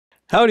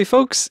Howdy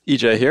folks,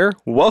 EJ here.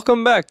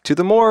 Welcome back to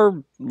the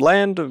more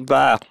land of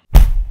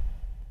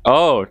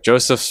Oh,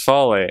 Joseph's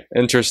Folly.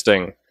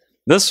 Interesting.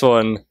 This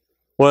one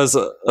was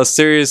a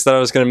series that I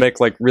was going to make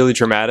like really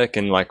dramatic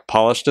and like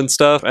polished and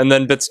stuff, and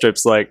then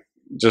Bitstrips like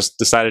just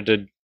decided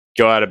to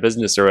go out of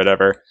business or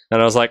whatever, and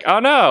I was like,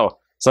 oh no!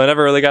 So I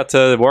never really got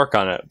to work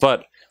on it,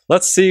 but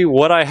let's see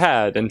what I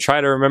had and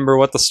try to remember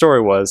what the story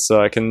was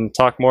so I can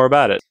talk more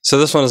about it. So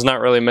this one is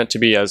not really meant to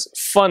be as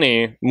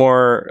funny,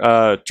 more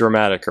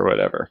dramatic or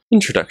whatever.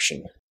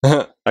 Introduction.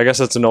 I guess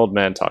it's an old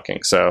man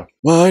talking, so.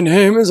 My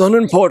name is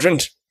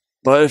unimportant,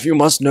 but if you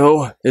must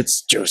know,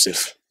 it's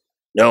Joseph.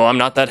 No, I'm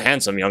not that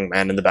handsome young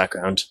man in the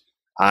background.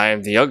 I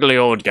am the ugly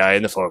old guy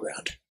in the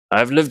foreground.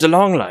 I've lived a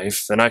long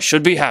life, and I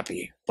should be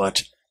happy,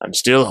 but I'm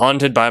still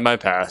haunted by my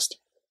past.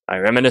 I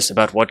reminisce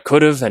about what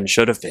could have and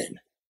should have been,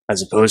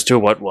 as opposed to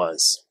what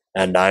was,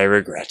 and I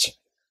regret.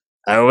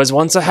 I was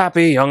once a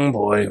happy young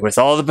boy with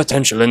all the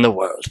potential in the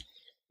world,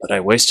 but I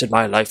wasted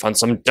my life on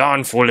some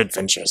darn fool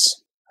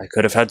adventures. I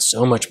could have had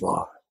so much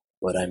more,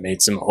 but I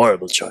made some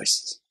horrible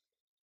choices.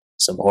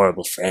 Some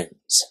horrible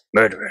friends,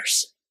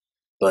 murderers.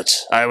 But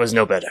I was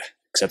no better,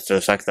 except for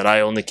the fact that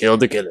I only killed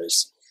the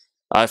killers.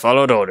 I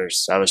followed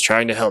orders. I was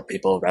trying to help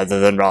people rather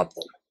than rob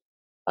them.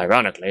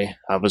 Ironically,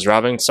 I was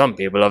robbing some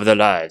people of their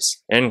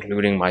lives,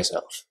 including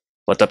myself.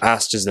 But the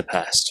past is the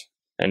past,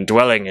 and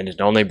dwelling in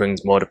it only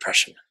brings more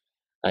depression.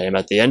 I am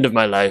at the end of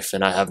my life,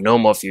 and I have no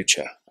more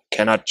future. I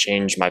cannot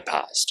change my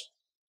past.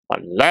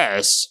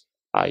 Unless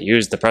I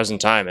use the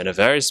present time in a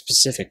very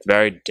specific,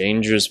 very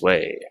dangerous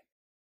way.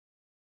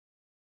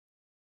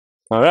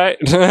 Alright.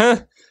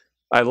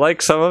 I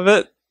like some of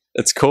it.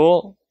 It's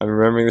cool. I'm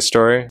remembering the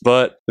story,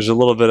 but there's a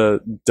little bit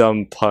of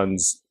dumb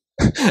puns.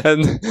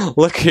 And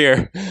look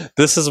here,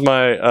 this is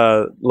my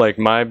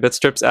my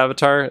Bitstrips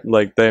avatar.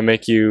 Like, they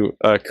make you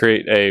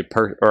create a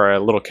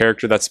little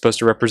character that's supposed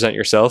to represent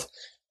yourself.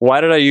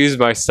 Why did I use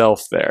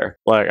myself there?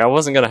 Like, I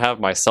wasn't gonna have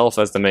myself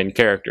as the main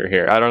character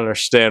here. I don't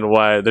understand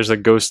why there's a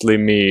ghostly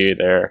me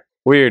there.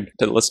 Weird.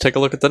 Let's take a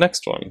look at the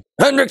next one.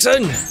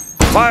 Hendrickson!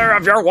 Fire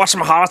of your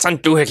awesome hearts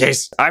and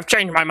doohickeys! I've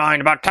changed my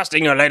mind about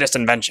testing your latest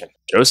invention.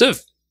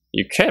 Joseph?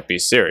 You can't be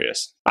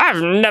serious.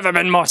 I've never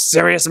been more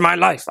serious in my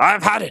life.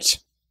 I've had it.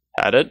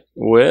 Had it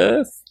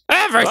with?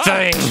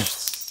 Everything!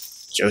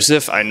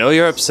 Joseph, I know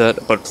you're upset,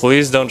 but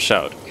please don't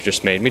shout. You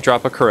just made me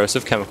drop a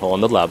corrosive chemical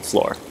on the lab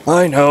floor.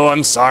 I know,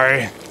 I'm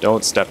sorry.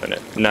 Don't step in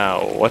it.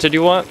 Now, what did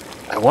you want?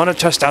 I want to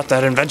test out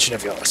that invention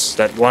of yours.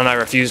 That one I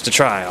refused to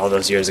try all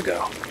those years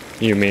ago.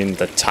 You mean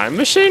the time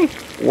machine?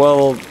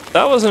 Well,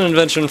 that was an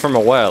invention from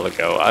a while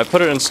ago. I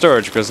put it in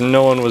storage because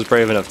no one was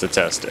brave enough to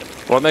test it.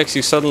 What makes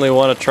you suddenly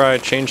want to try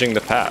changing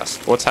the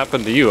past? What's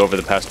happened to you over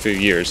the past few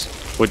years?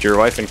 Would your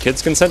wife and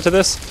kids consent to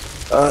this?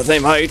 They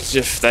might,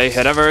 if they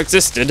had ever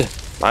existed.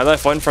 My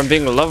life went from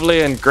being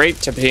lovely and great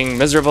to being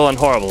miserable and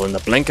horrible in the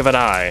blink of an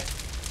eye.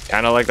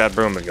 Kinda like that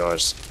broom of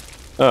yours.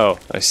 Oh,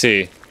 I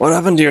see. What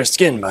happened to your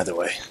skin, by the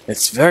way?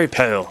 It's very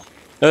pale.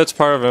 It's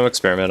part of an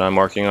experiment I'm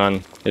working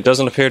on. It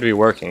doesn't appear to be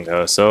working,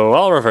 though, so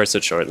I'll reverse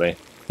it shortly.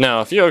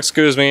 Now, if you'll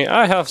excuse me,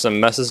 I have some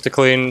messes to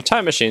clean,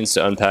 time machines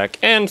to unpack,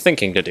 and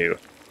thinking to do.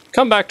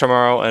 Come back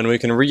tomorrow and we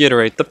can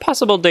reiterate the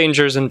possible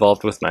dangers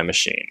involved with my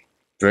machine.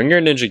 Bring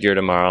your ninja gear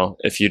tomorrow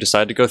if you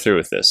decide to go through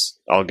with this.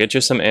 I'll get you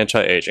some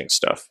anti-aging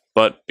stuff.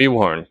 But be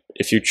warned,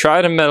 if you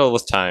try to meddle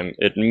with time,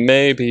 it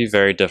may be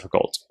very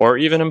difficult, or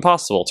even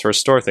impossible to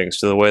restore things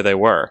to the way they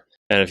were.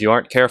 And if you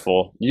aren't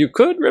careful, you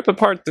could rip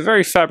apart the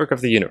very fabric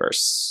of the universe,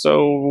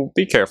 so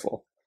be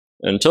careful.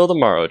 Until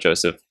tomorrow,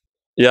 Joseph.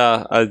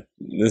 Yeah,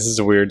 this is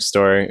a weird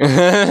story.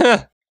 I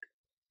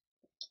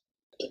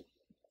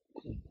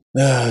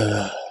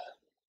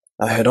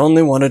had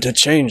only wanted to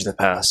change the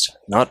past,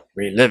 not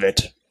relive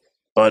it.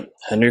 But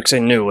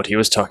Hendrickson knew what he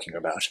was talking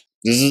about.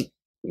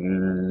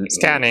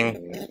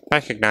 Scanning.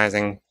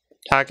 Recognizing.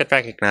 Target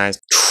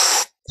recognized.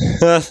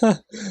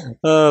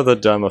 Oh, the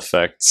dumb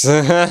effects.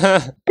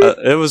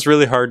 It was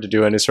really hard to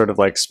do any sort of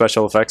like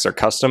special effects or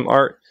custom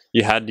art.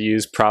 You had to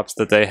use props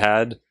that they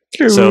had.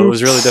 So it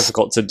was really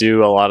difficult to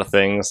do a lot of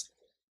things.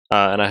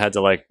 And I had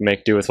to like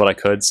make do with what I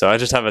could. So I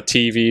just have a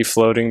TV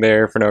floating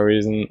there for no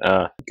reason.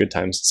 Good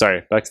times.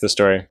 Sorry, back to the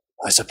story.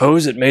 I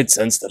suppose it made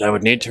sense that I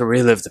would need to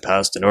relive the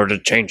past in order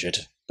to change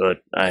it,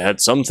 but I had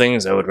some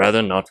things I would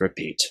rather not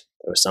repeat.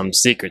 There were some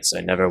secrets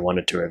I never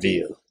wanted to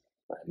reveal.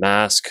 My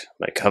mask,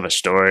 my cover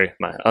story,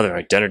 my other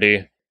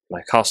identity,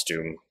 my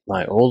costume,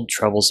 my old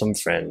troublesome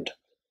friend.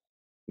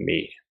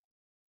 Me.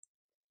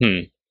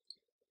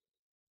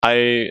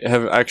 I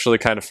have actually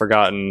kind of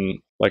forgotten,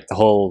 like, the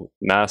whole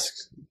mask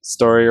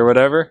story or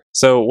whatever.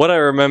 So what I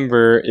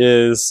remember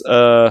is,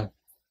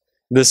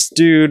 this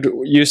dude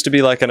used to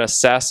be like an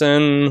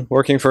assassin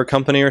working for a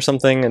company or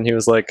something, and he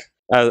was like,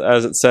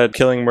 as it said,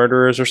 killing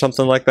murderers or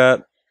something like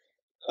that.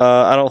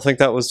 I don't think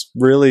that was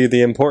really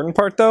the important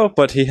part though,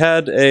 but he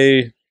had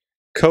a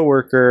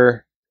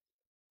coworker,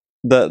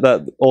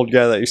 that old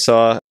guy that you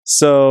saw.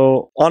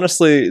 So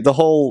honestly, the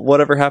whole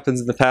whatever happens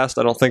in the past,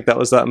 I don't think that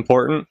was that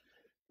important.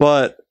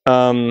 But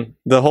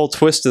the whole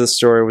twist of the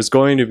story was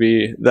going to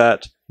be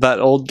that that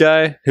old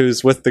guy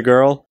who's with the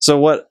girl. So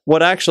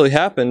what actually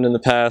happened in the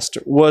past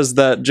was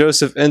that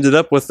Joseph ended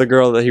up with the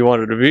girl that he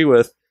wanted to be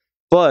with,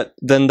 but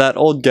then that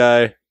old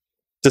guy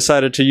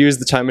decided to use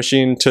the time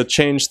machine to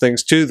change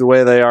things to the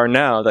way they are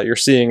now that you're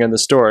seeing in the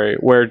story,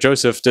 where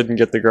Joseph didn't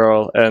get the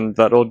girl and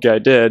that old guy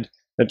did,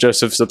 and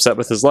Joseph's upset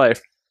with his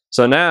life.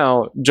 So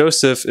now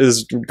Joseph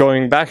is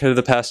going back into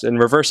the past and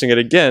reversing it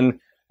again,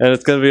 and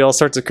it's going to be all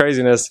sorts of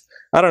craziness.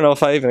 I don't know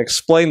if I even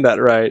explained that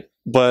right,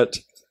 but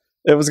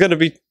it was going to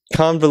be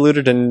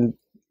convoluted and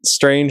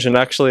strange, and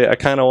actually I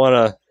kind of want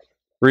to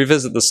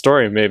revisit the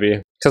story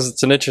maybe, because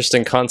it's an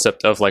interesting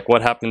concept of like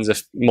what happens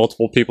if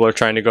multiple people are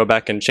trying to go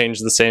back and change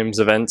the same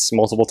events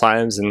multiple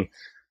times, and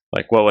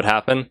like what would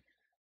happen.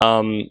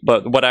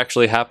 But what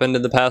actually happened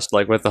in the past,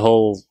 like with the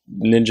whole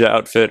ninja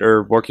outfit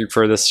or working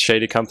for this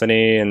shady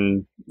company,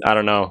 and I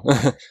don't know.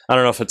 I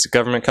don't know if it's a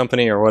government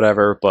company or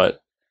whatever,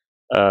 but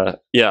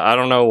yeah, I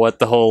don't know what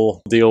the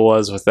whole deal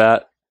was with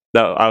that.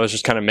 I was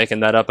just kind of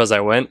making that up as I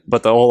went,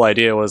 but the whole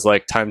idea was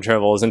like time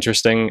travel is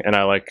interesting, and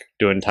I like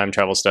doing time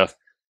travel stuff.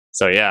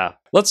 So yeah,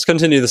 let's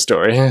continue the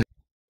story.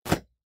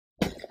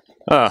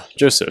 Ah,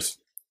 Joseph,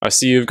 I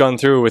see you've gone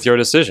through with your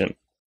decision.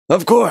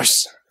 Of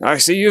course. I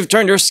see you've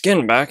turned your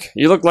skin back.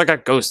 You looked like a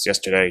ghost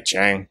yesterday,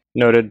 Chang.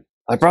 Noted.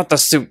 I brought the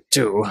suit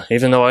too,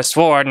 even though I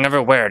swore I'd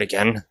never wear it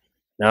again.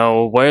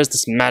 Now, where's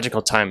this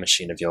magical time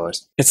machine of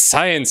yours? It's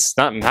science,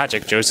 not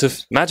magic,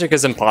 Joseph. Magic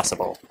is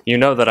impossible. You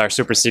know that our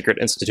super secret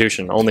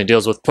institution only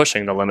deals with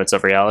pushing the limits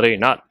of reality,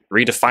 not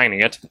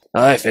redefining it.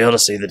 I fail to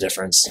see the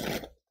difference.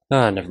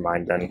 Ah, never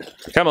mind then.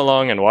 Come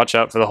along and watch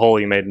out for the hole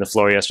you made in the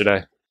floor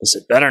yesterday. This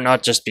had better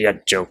not just be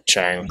a joke,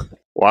 Chang.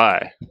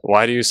 Why?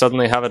 Why do you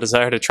suddenly have a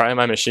desire to try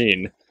my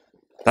machine?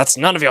 That's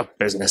none of your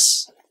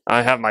business.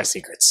 I have my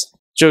secrets.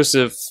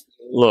 Joseph,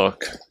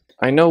 look,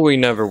 I know we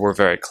never were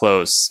very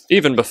close,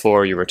 even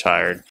before you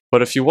retired,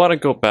 but if you want to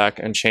go back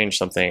and change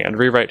something and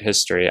rewrite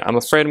history, I'm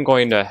afraid I'm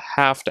going to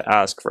have to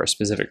ask for a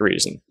specific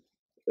reason.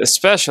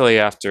 Especially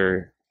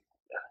after...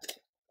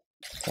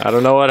 I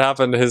don't know what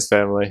happened to his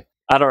family.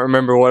 I don't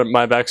remember what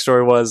my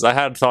backstory was. I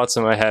had thoughts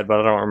in my head, but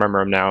I don't remember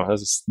them now. It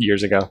was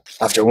years ago.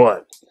 After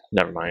what?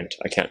 Never mind.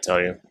 I can't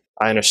tell you.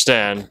 I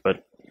understand,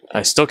 but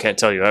I still can't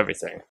tell you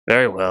everything.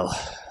 Very well.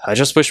 I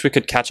just wish we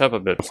could catch up a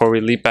bit before we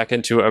leap back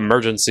into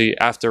emergency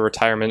after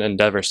retirement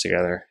endeavors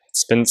together.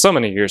 It's been so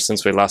many years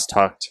since we last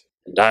talked.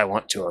 And I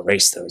want to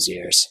erase those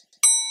years.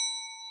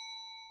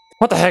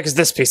 What the heck is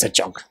this piece of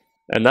junk?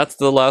 And that's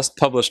the last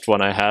published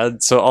one I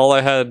had, so all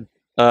I had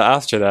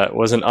after that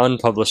was an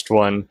unpublished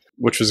one,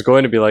 which was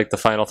going to be like the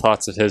final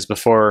thoughts of his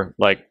before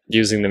like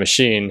using the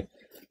machine,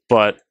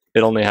 but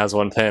it only has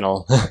one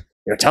panel.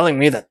 You're telling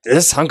me that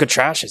this hunk of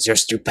trash is your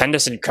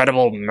stupendous,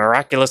 incredible,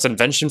 miraculous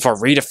invention for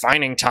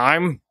redefining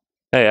time?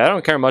 Hey, I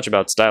don't care much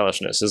about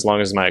stylishness as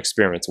long as my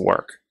experiments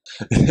work.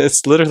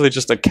 It's literally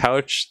just a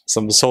couch,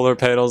 some solar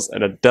panels,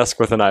 and a desk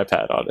with an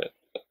iPad on it.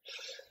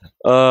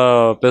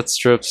 Oh,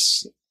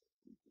 Bitstrips.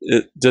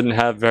 It didn't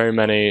have very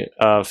many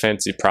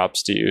fancy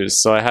props to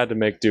use, so I had to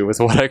make do with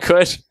what I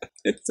could.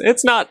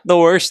 It's not the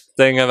worst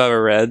thing I've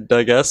ever read,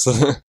 I guess.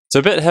 It's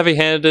a bit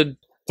heavy-handed,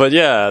 but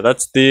yeah,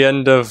 that's the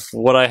end of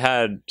what I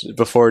had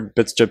before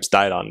Bitstrips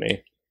died on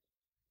me.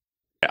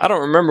 I don't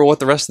remember what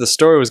the rest of the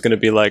story was going to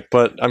be like,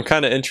 but I'm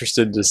kind of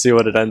interested to see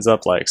what it ends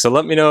up like. So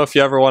let me know if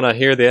you ever want to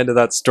hear the end of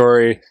that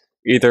story,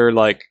 either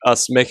like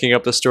us making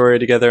up the story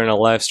together in a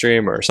live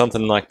stream or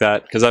something like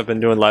that, because I've been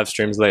doing live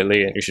streams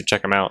lately and you should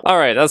check them out.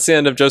 Alright, that's the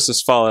end of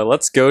Joseph's Folly.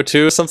 Let's go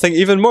to something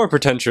even more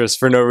pretentious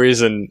for no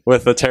reason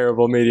with a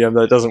terrible medium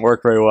that doesn't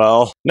work very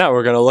well. Now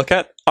we're going to look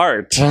at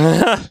art.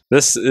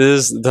 This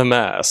is The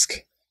Mask.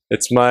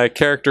 It's my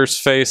character's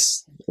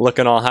face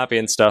looking all happy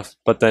and stuff,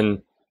 but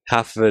then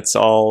half of it's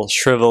all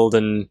shriveled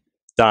and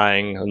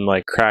dying and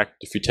like cracked.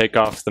 If you take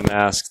off the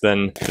mask,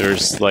 then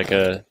there's like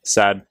a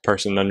sad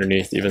person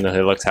underneath, even though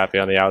he looks happy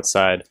on the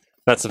outside.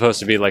 That's supposed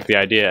to be like the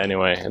idea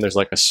anyway. And there's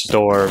like a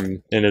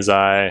storm in his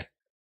eye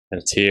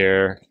and a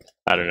tear.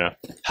 I don't know.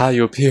 How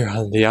you appear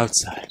on the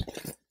outside,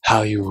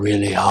 how you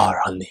really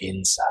are on the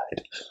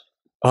inside.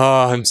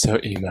 Oh, I'm so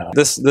emo.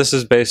 This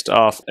is based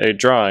off a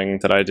drawing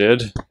that I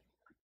did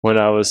when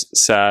I was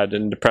sad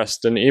and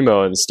depressed and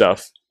emo and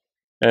stuff.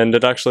 And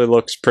it actually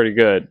looks pretty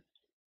good.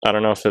 I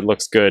don't know if it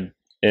looks good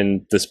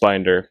in this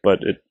binder, but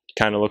it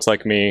kind of looks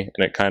like me,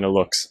 and it kind of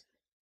looks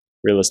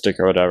realistic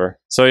or whatever.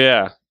 So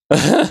yeah,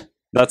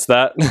 that's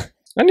that.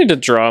 I need to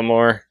draw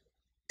more.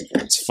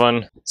 It's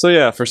fun. So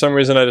yeah, for some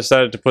reason I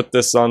decided to put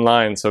this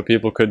online so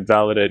people could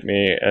validate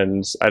me,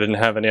 and I didn't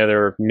have any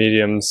other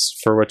mediums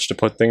for which to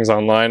put things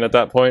online at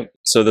that point.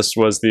 So this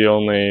was the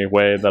only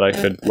way that I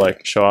could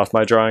like show off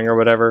my drawing or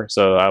whatever.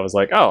 So I was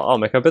like, oh, I'll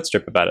make a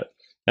Bitstrip about it.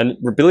 And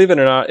believe it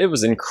or not, it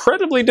was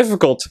incredibly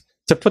difficult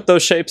to put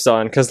those shapes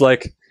on, because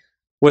like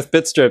with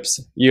Bitstrips,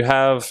 you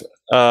have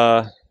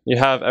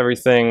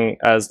everything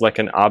as like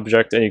an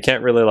object, and you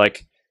can't really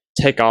like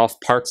take off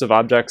parts of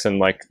objects and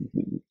like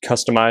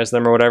customize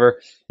them or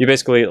whatever. You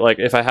basically, like,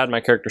 if I had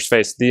my character's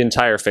face, the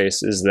entire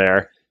face is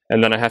there,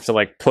 and then I have to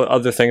like put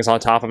other things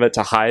on top of it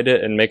to hide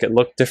it and make it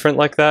look different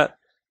like that.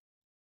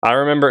 I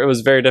remember it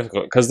was very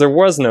difficult because there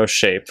was no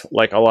shape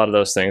like a lot of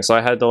those things. So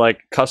I had to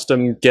like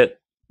custom get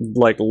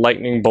like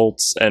lightning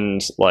bolts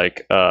and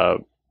like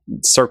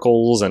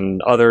circles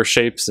and other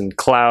shapes and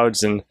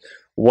clouds and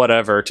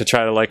whatever to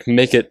try to like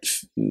make it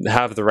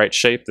have the right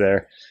shape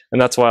there.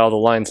 And that's why all the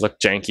lines look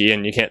janky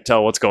and you can't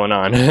tell what's going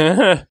on.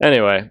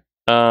 Anyway,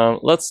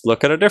 let's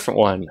look at a different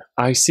one.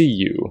 I see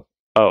you.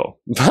 Oh.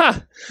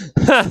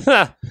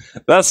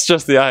 That's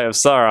just the Eye of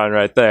Sauron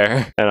right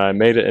there. And I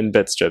made it in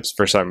Bitstrips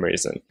for some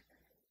reason.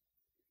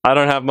 I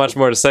don't have much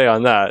more to say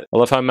on that. I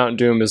love how Mount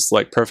Doom is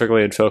like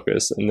perfectly in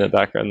focus in the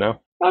background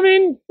though. I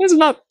mean, it's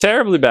not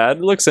terribly bad.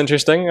 It looks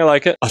interesting. I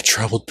like it. A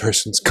troubled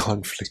person's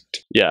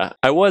conflict. Yeah,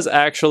 I was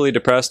actually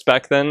depressed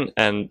back then,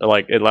 and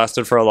like it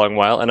lasted for a long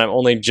while, and I'm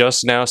only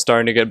just now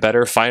starting to get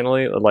better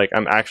finally. Like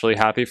I'm actually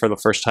happy for the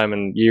first time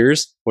in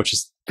years, which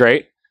is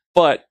great.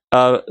 But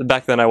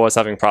back then I was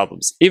having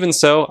problems. Even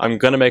so, I'm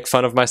gonna make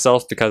fun of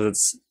myself because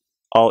it's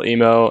all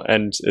emo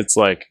and it's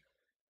like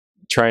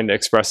trying to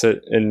express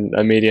it in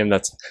a medium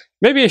that's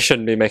maybe I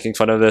shouldn't be making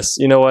fun of this.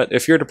 You know what?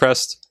 If you're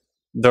depressed,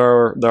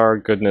 there are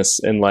goodness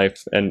in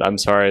life, and I'm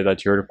sorry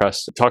that you're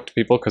depressed. Talk to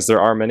people because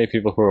there are many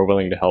people who are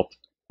willing to help.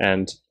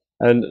 And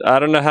I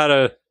don't know how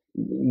to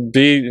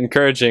be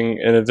encouraging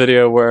in a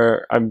video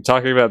where I'm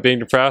talking about being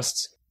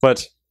depressed,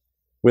 but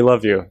we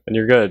love you and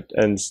you're good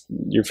and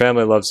your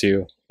family loves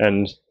you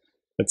and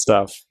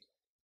stuff.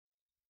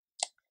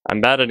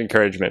 I'm bad at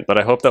encouragement, but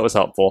I hope that was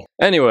helpful.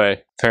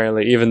 Anyway,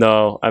 apparently, even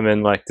though I'm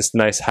in like this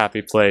nice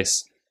happy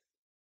place,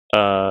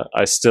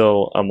 I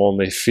still am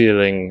only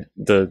feeling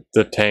the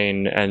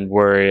pain and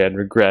worry and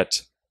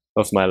regret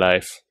of my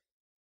life.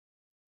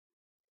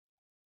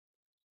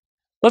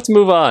 Let's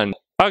move on.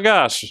 Oh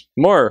gosh,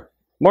 more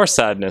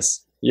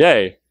sadness.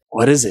 Yay.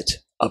 What is it?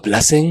 A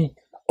blessing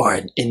or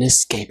an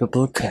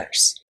inescapable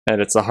curse?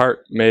 And it's a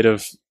heart made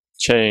of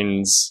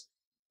chains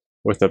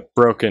with a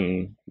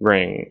broken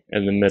ring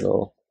in the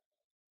middle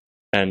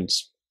and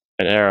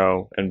an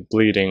arrow and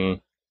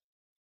bleeding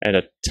and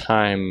a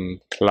time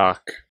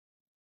clock.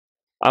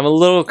 I'm a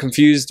little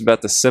confused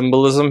about the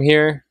symbolism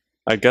here.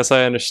 I guess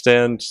I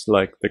understand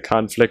like the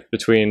conflict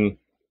between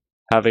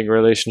having a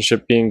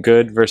relationship being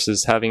good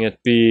versus having it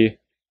be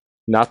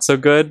not so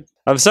good.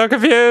 I'm so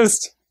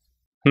confused!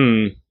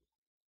 I'm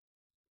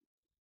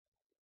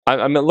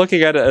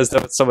looking at it as though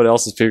it's someone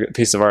else's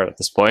piece of art at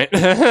this point.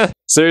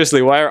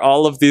 Seriously, why are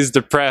all of these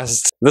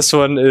depressed? This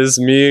one is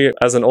me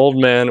as an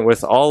old man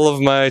with all of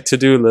my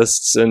to-do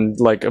lists and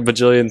like a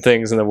bajillion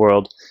things in the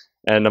world.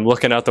 And I'm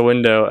looking out the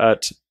window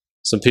at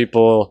some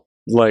people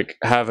like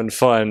having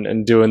fun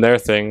and doing their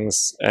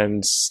things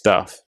and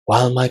stuff.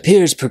 While my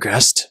peers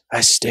progressed, I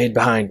stayed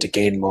behind to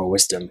gain more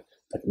wisdom,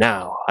 but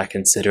now I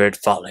consider it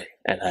folly,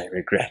 and I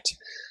regret.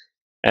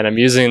 And I'm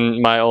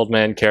using my old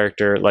man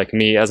character, like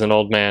me as an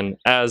old man,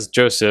 as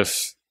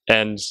Joseph,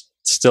 and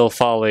still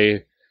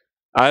folly.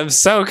 I'm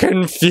so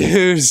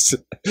confused!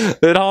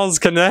 It all's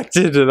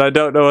connected and I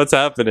don't know what's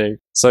happening.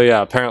 So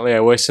yeah, apparently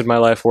I wasted my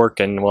life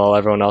working while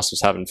everyone else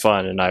was having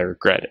fun, and I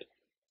regret it.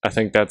 I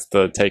think that's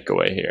the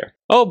takeaway here.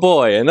 Oh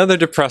boy, another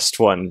depressed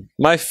one.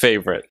 My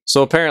favorite.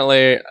 So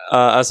apparently,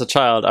 as a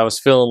child, I was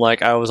feeling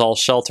like I was all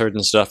sheltered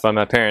and stuff by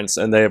my parents,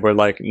 and they were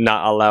like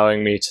not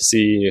allowing me to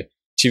see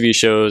TV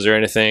shows or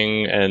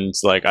anything, and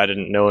like I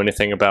didn't know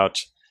anything about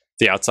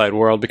the outside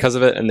world because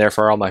of it, and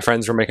therefore all my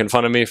friends were making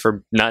fun of me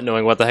for not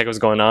knowing what the heck was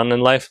going on in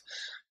life.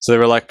 So they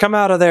were like, come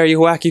out of there, you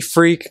wacky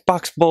freak,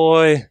 box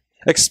boy.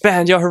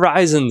 Expand your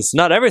horizons.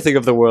 Not everything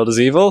of the world is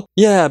evil.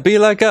 Yeah, be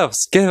like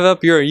us. Give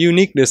up your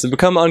uniqueness and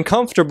become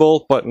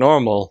uncomfortable, but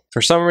normal.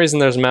 For some reason,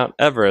 there's Mount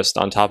Everest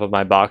on top of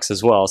my box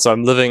as well. So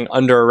I'm living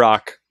under a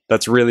rock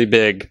that's really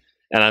big,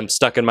 and I'm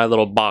stuck in my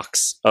little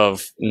box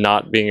of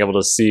not being able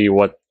to see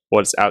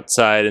what's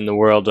outside in the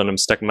world, and I'm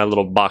stuck in my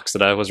little box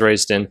that I was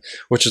raised in,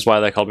 which is why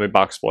they called me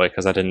Box Boy,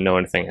 because I didn't know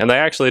anything. And they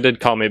actually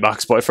did call me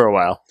Box Boy for a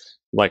while.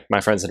 Like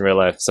my friends in real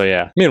life, so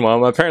yeah. Meanwhile,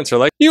 my parents are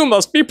like, you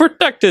must be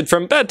protected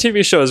from bad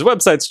TV shows,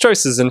 websites,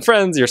 choices, and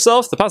friends,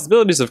 yourself, the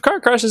possibilities of car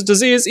crashes,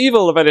 disease,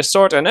 evil of any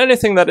sort, and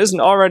anything that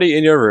isn't already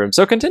in your room.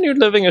 So continue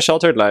living a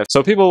sheltered life,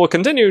 so people will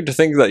continue to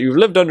think that you've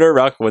lived under a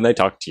rock when they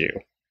talk to you.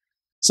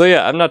 So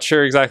yeah, I'm not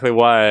sure exactly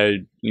why I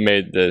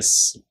made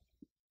this.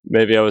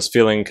 Maybe I was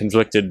feeling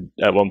conflicted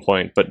at one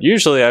point, but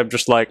usually I'm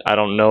just like, I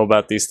don't know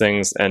about these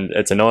things, and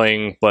it's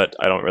annoying, but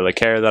I don't really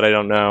care that I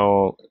don't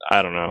know.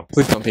 I don't know.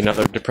 Please don't be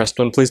another depressed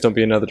one. Please don't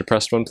be another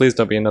depressed one. Please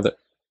don't be another...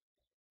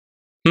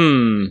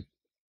 I'm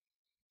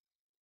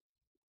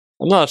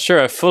not sure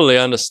I fully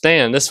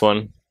understand this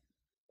one.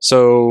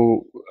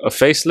 So, a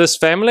faceless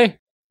family?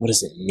 What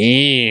does it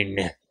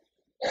mean?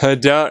 I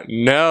don't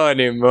know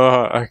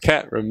anymore. I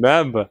can't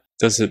remember.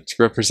 Does it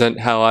represent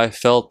how I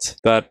felt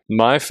that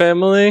my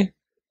family...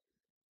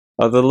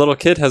 the little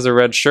kid has a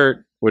red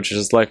shirt, which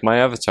is like my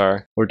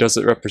avatar. Or does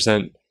it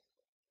represent...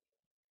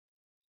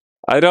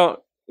 I don't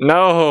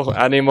know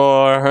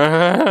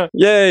anymore.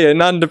 Yay, a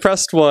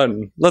non-depressed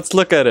one. Let's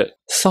look at it.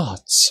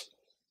 Thoughts.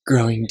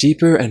 growing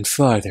deeper and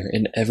farther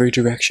in every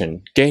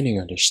direction, gaining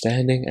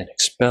understanding and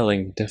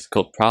expelling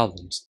difficult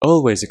problems,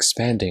 always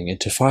expanding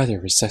into farther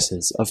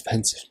recesses of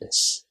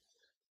pensiveness.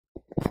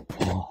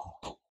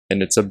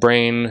 And it's a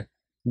brain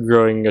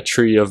growing a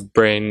tree of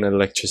brain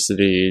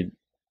electricity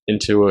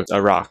into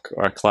a rock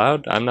or a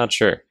cloud. I'm not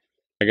sure.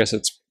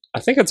 I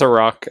think it's a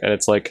rock, and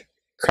it's like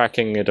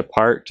cracking it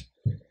apart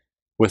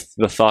with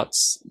the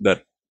thoughts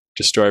that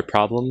destroy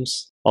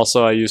problems.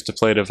 Also, I used a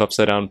plate of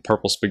upside down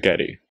purple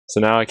spaghetti,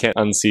 so now I can't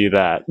unsee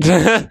that.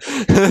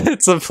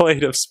 It's a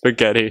plate of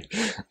spaghetti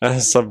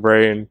as some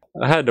brain.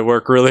 I had to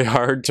work really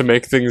hard to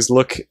make things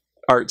look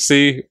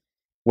artsy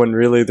when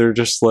really they're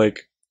just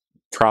like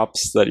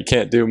props that you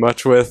can't do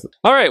much with.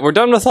 Alright, we're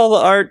done with all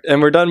the art, and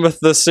we're done with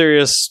the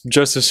serious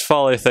Joseph's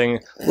Folly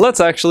thing. Let's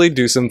actually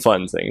do some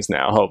fun things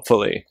now,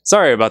 hopefully.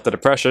 Sorry about the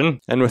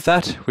depression. And with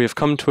that, we have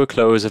come to a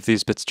close of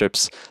these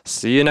Bitstrips.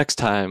 See you next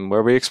time,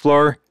 where we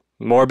explore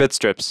more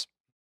Bitstrips.